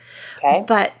bravery. Okay.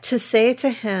 But to say to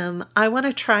him, I want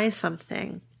to try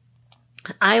something.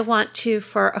 I want to,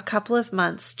 for a couple of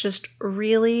months, just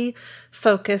really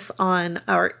focus on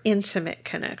our intimate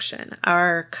connection,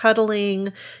 our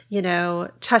cuddling, you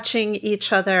know, touching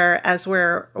each other as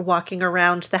we're walking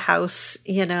around the house,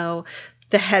 you know,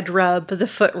 the head rub, the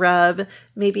foot rub,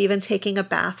 maybe even taking a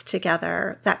bath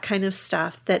together, that kind of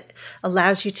stuff that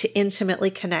allows you to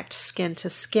intimately connect skin to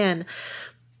skin.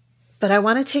 But I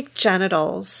want to take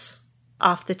genitals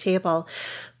off the table.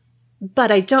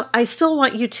 But I still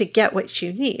want you to get what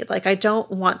you need. Like, I don't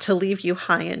want to leave you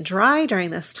high and dry during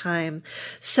this time.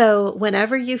 So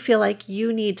whenever you feel like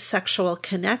you need sexual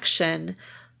connection,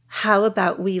 how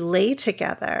about we lay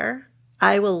together?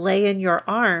 I will lay in your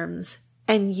arms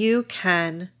and you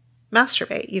can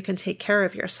masturbate. You can take care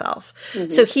of yourself. Mm-hmm.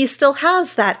 So he still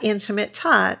has that intimate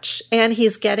touch and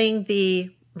he's getting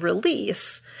the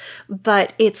release,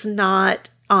 but it's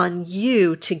not on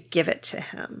you to give it to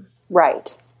him.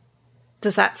 Right.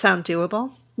 Does that sound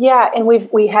doable? Yeah, and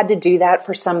we had to do that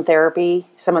for some therapy,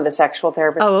 some of the sexual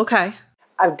therapists. Oh, okay.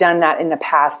 I've done that in the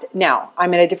past. Now,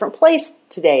 I'm in a different place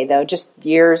today, though. Just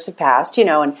years have passed, you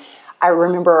know, and I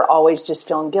remember always just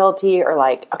feeling guilty or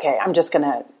like, okay, I'm not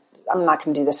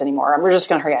going to do this anymore. We're just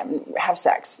going to hurry up and have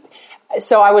sex.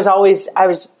 So I was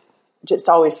just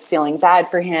always feeling bad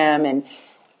for him. And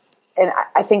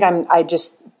I think I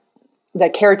just, the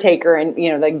caretaker and,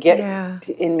 you know, the gift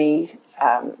in me,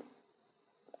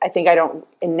 I think I don't,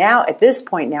 and now at this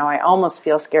point now, I almost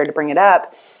feel scared to bring it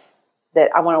up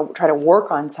that I want to try to work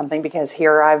on something because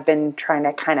here I've been trying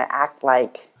to kind of act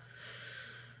like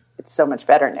it's so much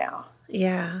better now.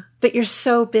 Yeah. But you're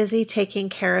so busy taking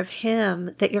care of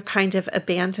him that you're kind of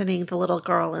abandoning the little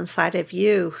girl inside of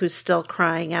you who's still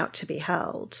crying out to be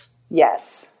held.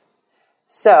 Yes.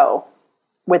 So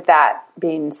with that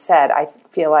being said, I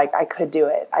feel like I could do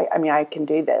it. I mean, I can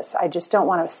do this. I just don't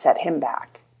want to set him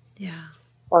back. Yeah.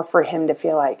 Or for him to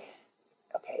feel like,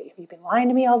 okay, have you been lying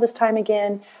to me all this time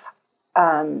again?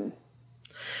 Well,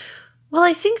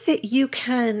 I think that you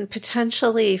can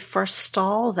potentially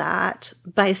forestall that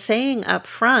by saying up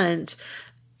front,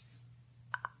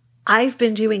 I've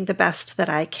been doing the best that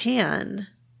I can.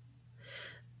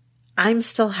 I'm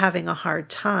still having a hard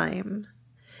time.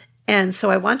 And so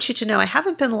I want you to know I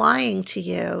haven't been lying to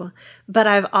you, but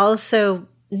I've also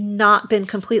not been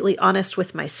completely honest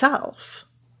with myself.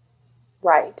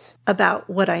 Right. About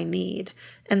what I need.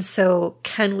 And so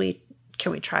can we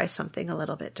try something a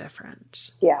little bit different?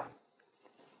 Yeah.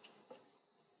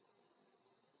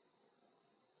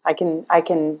 I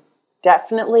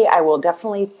will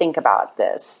definitely think about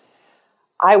this.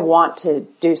 I want to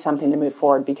do something to move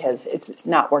forward because it's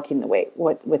not working the way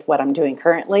with what I'm doing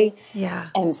currently. Yeah.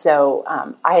 And so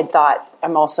I had thought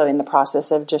I'm also in the process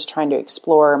of just trying to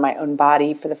explore my own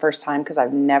body for the first time because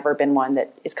I've never been one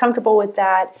that is comfortable with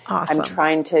that. Awesome. I'm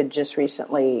trying to just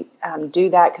recently do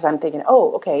that because I'm thinking,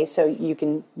 oh, okay, so you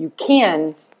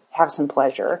can have some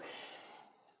pleasure.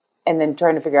 And then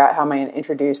trying to figure out how am I going to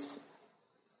introduce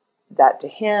that to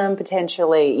him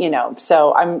potentially, you know.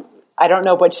 So I don't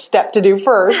know which step to do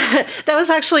first. That was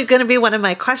actually going to be one of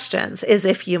my questions, is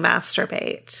if you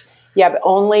masturbate. Yeah, but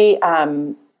only,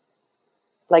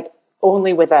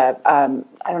 only with a, I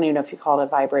don't even know if you call it a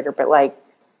vibrator, but I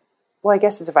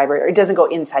guess it's a vibrator. It doesn't go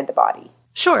inside the body.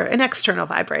 Sure, an external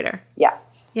vibrator. Yeah.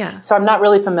 Yeah. So I'm not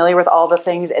really familiar with all the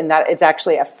things, and that it's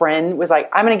actually a friend was like,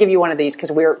 I'm going to give you one of these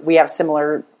because we have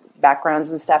similar backgrounds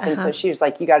and stuff. And so she was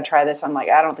like, you got to try this. I'm like,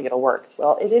 I don't think it'll work.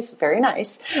 Well, it is very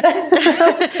nice.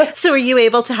 So are you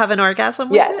able to have an orgasm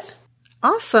with Yes. it?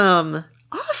 Awesome.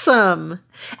 Awesome.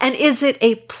 And is it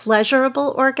a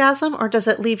pleasurable orgasm, or does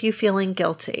it leave you feeling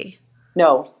guilty?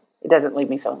 No, it doesn't leave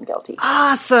me feeling guilty.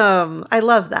 Awesome. I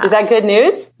love that. Is that good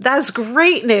news? That's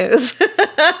great news.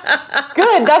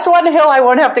 Good. That's one hill I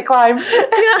won't have to climb.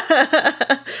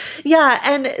 Yeah.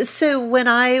 And so when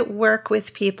I work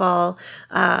with people,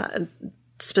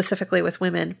 specifically with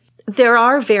women, there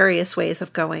are various ways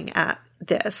of going at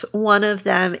this. One of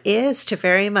them is to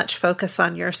very much focus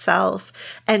on yourself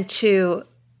and to,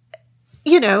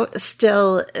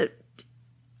 still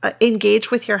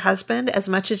engage with your husband as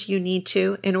much as you need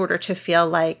to in order to feel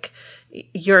like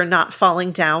you're not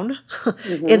falling down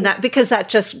in that, because that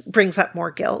just brings up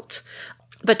more guilt.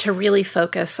 But to really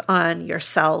focus on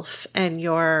yourself and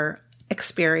your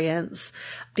experience,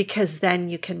 because then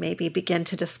you can maybe begin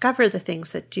to discover the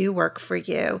things that do work for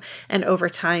you and over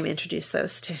time introduce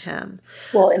those to him.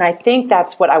 Well, and I think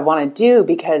that's what I want to do,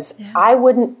 because I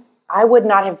would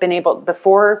not have been able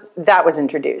before that was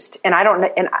introduced. And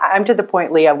I'm to the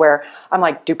point, Leah, where I'm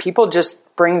like, do people just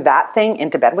bring that thing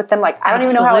into bed with them? Like, I don't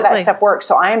even know how that stuff works.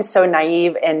 So I am so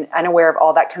naive and unaware of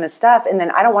all that kind of stuff. And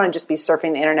then I don't want to just be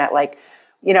surfing the internet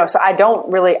so I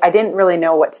didn't really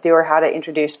know what to do or how to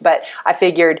introduce, but I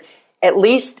figured at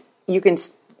least you can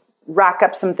rack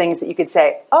up some things that you could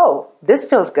say, oh, this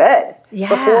feels good. Yeah.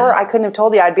 Before I couldn't have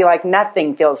told you, I'd be like,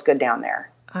 nothing feels good down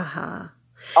there. Uh-huh.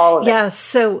 All of it. Yeah.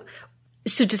 So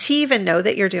does he even know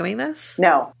that you're doing this?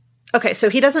 No. Okay. So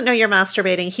he doesn't know you're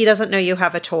masturbating. He doesn't know you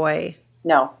have a toy.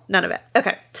 No. None of it.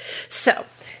 Okay. So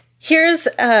here's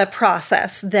a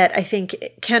process that I think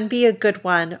can be a good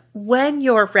one when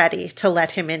you're ready to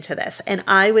let him into this. And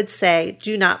I would say,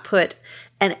 do not put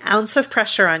an ounce of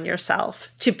pressure on yourself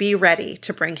to be ready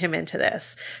to bring him into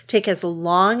this. Take as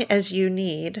long as you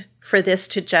need for this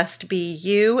to just be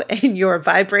you and your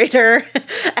vibrator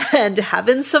and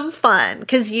having some fun,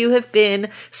 because you have been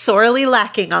sorely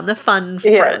lacking on the fun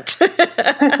front.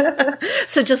 Yes.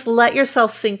 So just let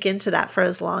yourself sink into that for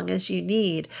as long as you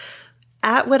need.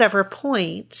 At whatever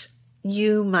point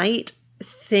you might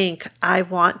think, I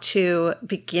want to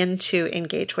begin to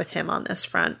engage with him on this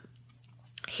front.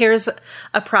 Here's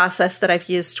a process that I've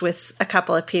used with a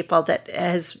couple of people that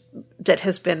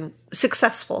has been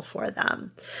successful for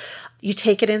them. You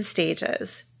take it in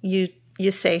stages. You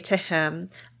say to him,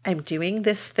 I'm doing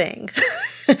this thing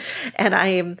and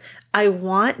I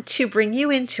want to bring you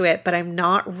into it, but I'm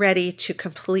not ready to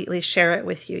completely share it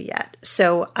with you yet.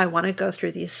 So I want to go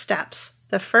through these steps.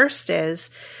 The first is,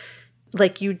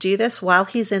 you do this while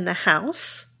he's in the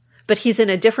house, but he's in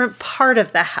a different part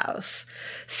of the house.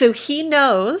 So he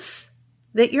knows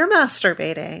that you're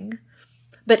masturbating,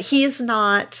 but he's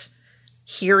not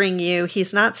hearing you.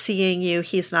 He's not seeing you.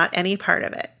 He's not any part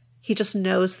of it. He just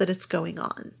knows that it's going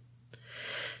on.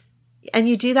 And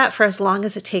you do that for as long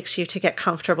as it takes you to get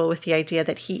comfortable with the idea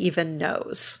that he even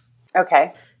knows.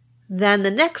 Okay. Then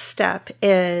the next step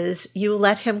is you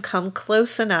let him come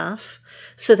close enough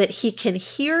so that he can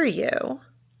hear you,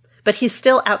 but he's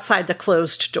still outside the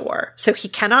closed door. So he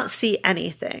cannot see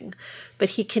anything, but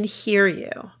he can hear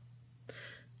you.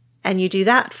 And you do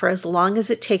that for as long as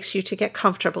it takes you to get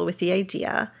comfortable with the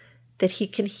idea that he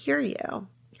can hear you.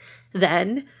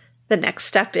 Then the next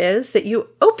step is that you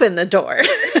open the door.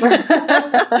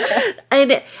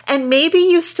 and maybe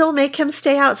you still make him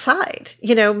stay outside.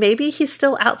 Maybe he's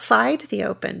still outside the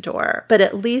open door, but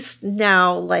at least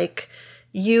now,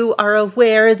 you are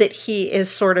aware that he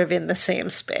is sort of in the same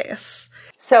space.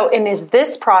 So, and is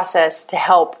this process to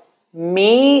help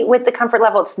me with the comfort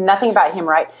level? It's nothing about him,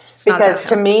 right? Because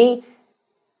to me,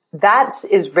 that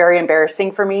is very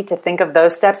embarrassing for me to think of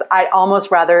those steps. I'd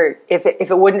almost rather, if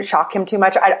it wouldn't shock him too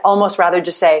much, I'd almost rather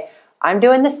just say, I'm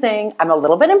doing this thing. I'm a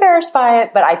little bit embarrassed by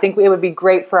it, but I think it would be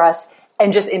great for us,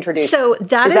 and just introduce. So is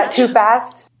that too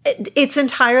fast? It's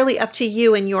entirely up to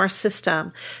you and your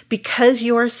system, because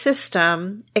your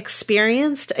system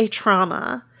experienced a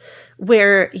trauma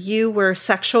where you were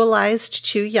sexualized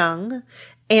too young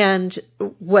And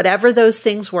whatever those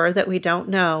things were that we don't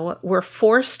know were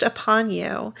forced upon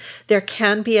you, there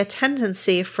can be a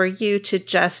tendency for you to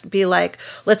just be like,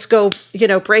 let's go,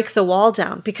 break the wall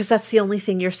down, because that's the only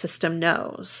thing your system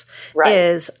knows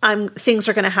is things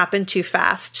are going to happen too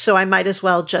fast. So I might as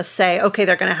well just say, okay,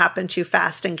 they're going to happen too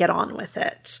fast and get on with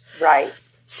it. Right.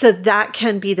 So that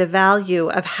can be the value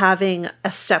of having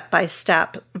a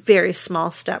step-by-step, very small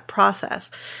step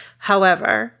process.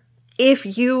 However, if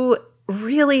you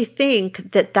really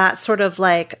think that sort of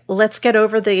like, let's get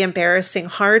over the embarrassing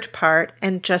hard part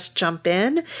and just jump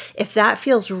in, if that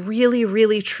feels really,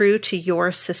 really true to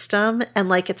your system and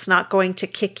like it's not going to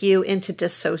kick you into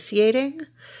dissociating,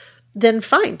 then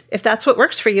fine. If that's what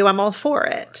works for you, I'm all for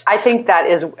it. I think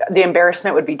the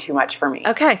embarrassment would be too much for me.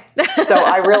 Okay. So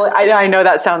I know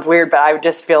that sounds weird, but I would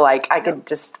just feel like I could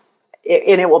just,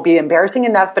 and it will be embarrassing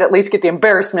enough, but at least get the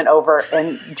embarrassment over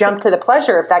and jump to the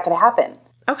pleasure if that could happen.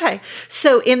 Okay.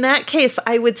 So in that case,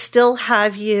 I would still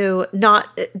have you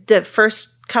not, the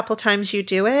first couple times you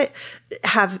do it,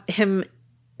 have him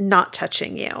not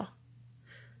touching you.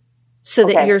 So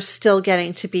that you're still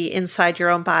getting to be inside your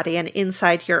own body and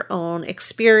inside your own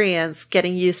experience,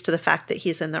 getting used to the fact that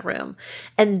he's in the room.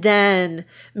 And then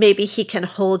maybe he can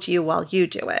hold you while you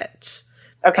do it.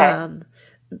 Okay.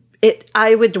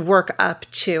 I would work up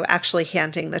to actually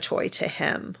handing the toy to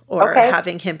him or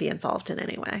having him be involved in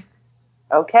any way.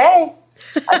 Okay.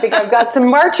 I think I've got some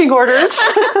marching orders.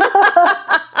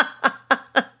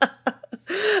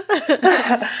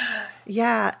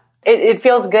 Yeah. It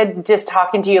feels good just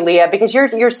talking to you, Leah, because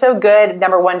you're so good,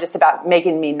 number one, just about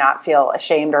making me not feel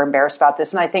ashamed or embarrassed about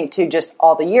this. And I think, too, just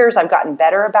all the years I've gotten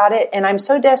better about it. And I'm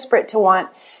so desperate to want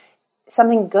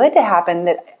something good to happen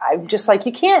that I'm just like,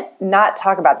 you can't not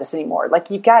talk about this anymore.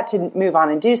 Like, you've got to move on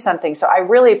and do something. So I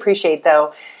really appreciate,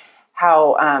 though,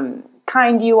 how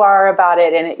kind you are about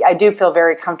it. And I do feel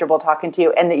very comfortable talking to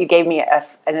you, and that you gave me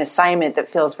an assignment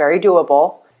that feels very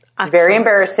doable. Excellent. Very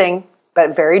embarrassing,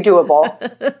 but very doable.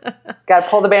 Got to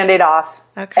pull the Band-Aid off.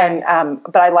 Okay. And,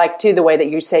 but I like too, the way that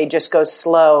you say, just go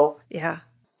slow. Yeah.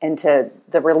 Into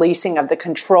the releasing of the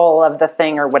control of the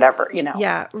thing or whatever,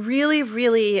 Yeah. Really,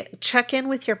 really check in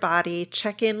with your body,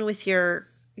 check in with your,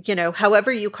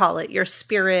 however you call it, your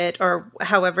spirit, or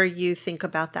however you think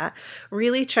about that.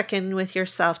 Really check in with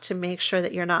yourself to make sure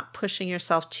that you're not pushing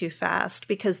yourself too fast,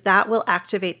 because that will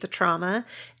activate the trauma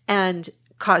and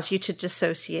cause you to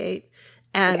dissociate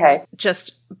and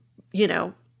just,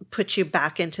 put you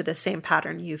back into the same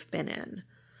pattern you've been in.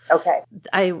 Okay.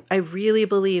 I really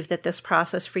believe that this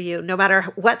process for you, no matter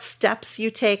what steps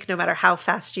you take, no matter how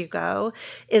fast you go,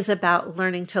 is about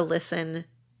learning to listen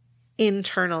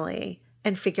internally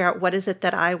and figure out, what is it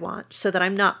that I want, so that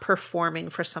I'm not performing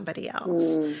for somebody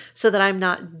else, so that I'm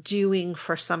not doing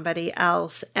for somebody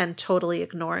else and totally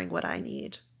ignoring what I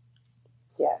need.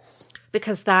 Yes.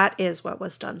 Because that is what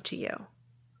was done to you.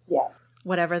 Yes.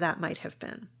 Whatever that might have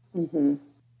been. Mm-hmm.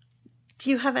 Do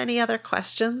you have any other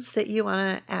questions that you want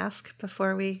to ask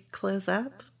before we close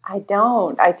up? I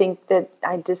don't. I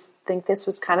just think this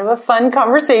was kind of a fun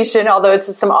conversation, although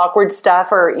it's some awkward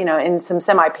stuff or, and some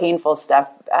semi-painful stuff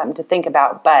to think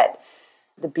about. But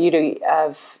the beauty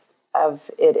of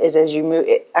it is, as you move,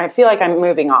 I feel like I'm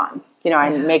moving on.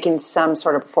 I'm making some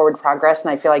sort of forward progress.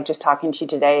 And I feel like just talking to you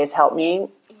today has helped me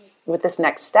with this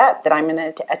next step that I'm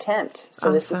going to attempt. So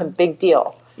awesome. This is a big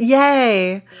deal.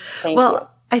 Yay. Thank you.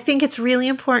 I think it's really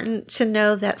important to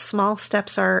know that small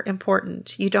steps are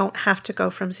important. You don't have to go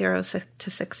from 0 to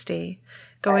 60.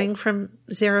 Going from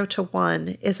 0 to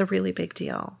 1 is a really big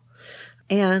deal.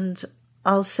 And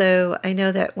also, I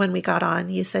know that when we got on,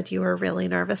 you said you were really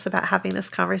nervous about having this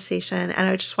conversation. And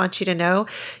I just want you to know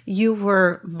you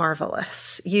were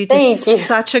marvelous. You did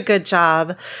such a good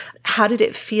job. How did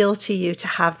it feel to you to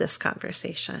have this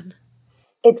conversation?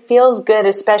 It feels good,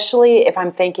 especially if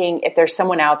I'm thinking, if there's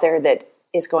someone out there that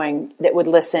would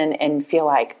listen and feel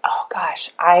like, oh gosh,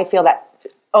 I feel that.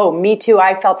 Oh, me too.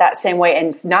 I felt that same way,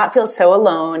 and not feel so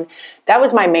alone. That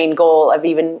was my main goal of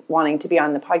even wanting to be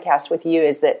on the podcast with you,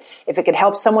 is that if it could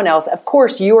help someone else, of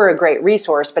course you are a great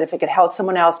resource, but if it could help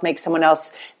someone else, make someone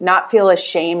else not feel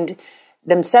ashamed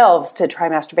themselves to try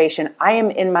masturbation. I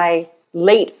am in my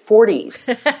late 40s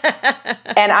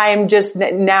and I am just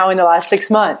now in the last 6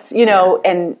 months,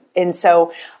 and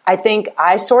so I think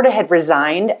I sort of had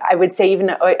resigned. I would say even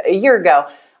a year ago,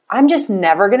 I'm just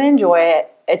never going to enjoy it.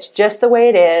 It's just the way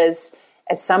it is.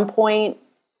 At some point,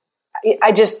 if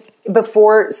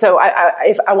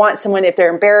I want someone, if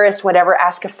they're embarrassed, whatever,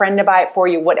 ask a friend to buy it for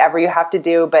you, whatever you have to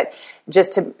do, but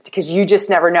because you just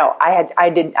never know.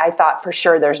 I thought for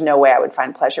sure there's no way I would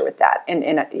find pleasure with that.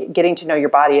 And getting to know your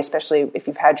body, especially if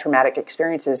you've had traumatic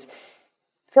experiences,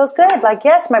 feels good. Like,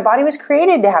 yes, my body was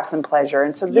created to have some pleasure.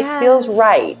 And so this feels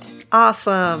right.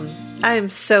 Awesome. I'm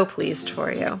so pleased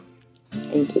for you.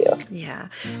 Thank you. Yeah.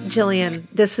 Jillian,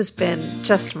 this has been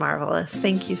just marvelous.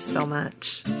 Thank you so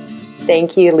much.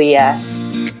 Thank you, Leah.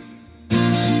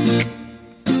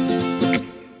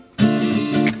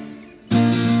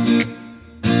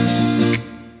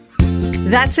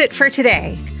 That's it for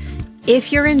today.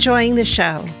 If you're enjoying the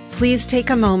show, please take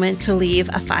a moment to leave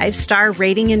a 5-star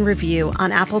rating and review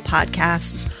on Apple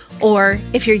Podcasts, or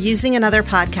if you're using another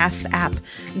podcast app,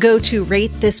 go to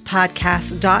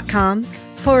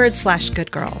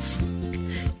ratethispodcast.com/goodgirls.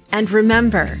 And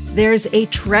remember, there's a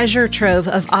treasure trove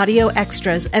of audio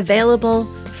extras available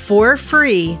for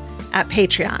free at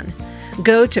Patreon.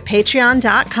 Go to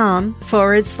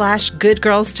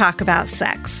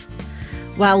patreon.com/goodgirlstalkaboutsex.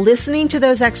 While listening to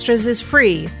those extras is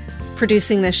free,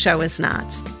 producing this show is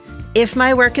not. If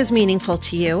my work is meaningful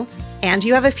to you, and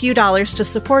you have a few dollars to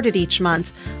support it each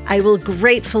month, I will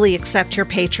gratefully accept your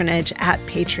patronage at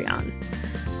Patreon.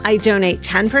 I donate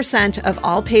 10% of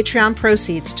all Patreon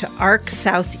proceeds to ARC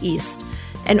Southeast,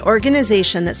 an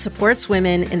organization that supports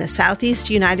women in the Southeast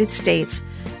United States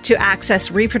to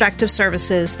access reproductive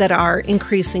services that are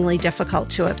increasingly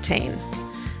difficult to obtain.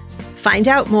 Find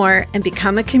out more and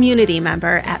become a community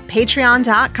member at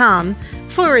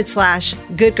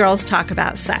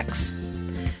patreon.com/goodgirlstalkaboutsex.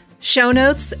 Show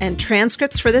notes and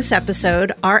transcripts for this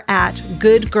episode are at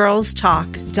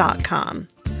goodgirlstalk.com.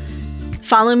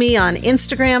 Follow me on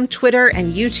Instagram, Twitter,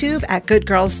 and YouTube at Good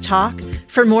Girls Talk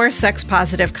for more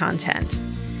sex-positive content.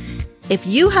 If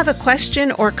you have a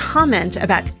question or comment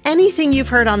about anything you've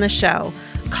heard on the show,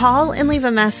 call and leave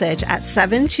a message at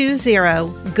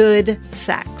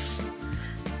 720-GOOD-SEX.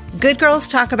 Good Girls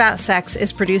Talk About Sex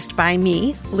is produced by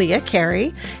me, Leah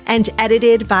Carey, and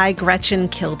edited by Gretchen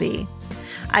Kilby.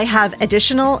 I have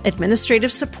additional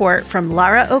administrative support from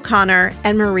Lara O'Connor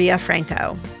and Maria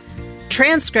Franco.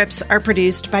 Transcripts are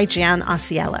produced by Jan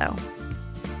Osiello.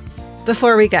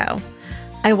 Before we go,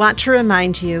 I want to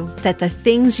remind you that the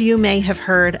things you may have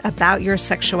heard about your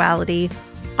sexuality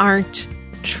aren't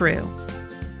true.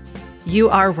 You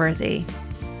are worthy.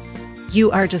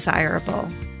 You are desirable.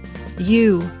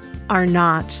 You are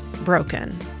not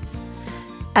broken.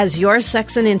 As your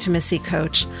sex and intimacy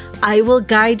coach, I will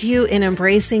guide you in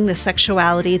embracing the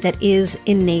sexuality that is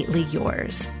innately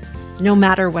yours, no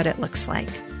matter what it looks like.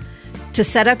 To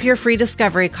set up your free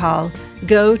discovery call,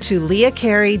 go to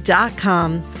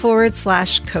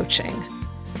leahcarey.com/coaching.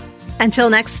 Until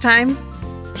next time,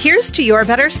 here's to your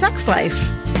better sex life.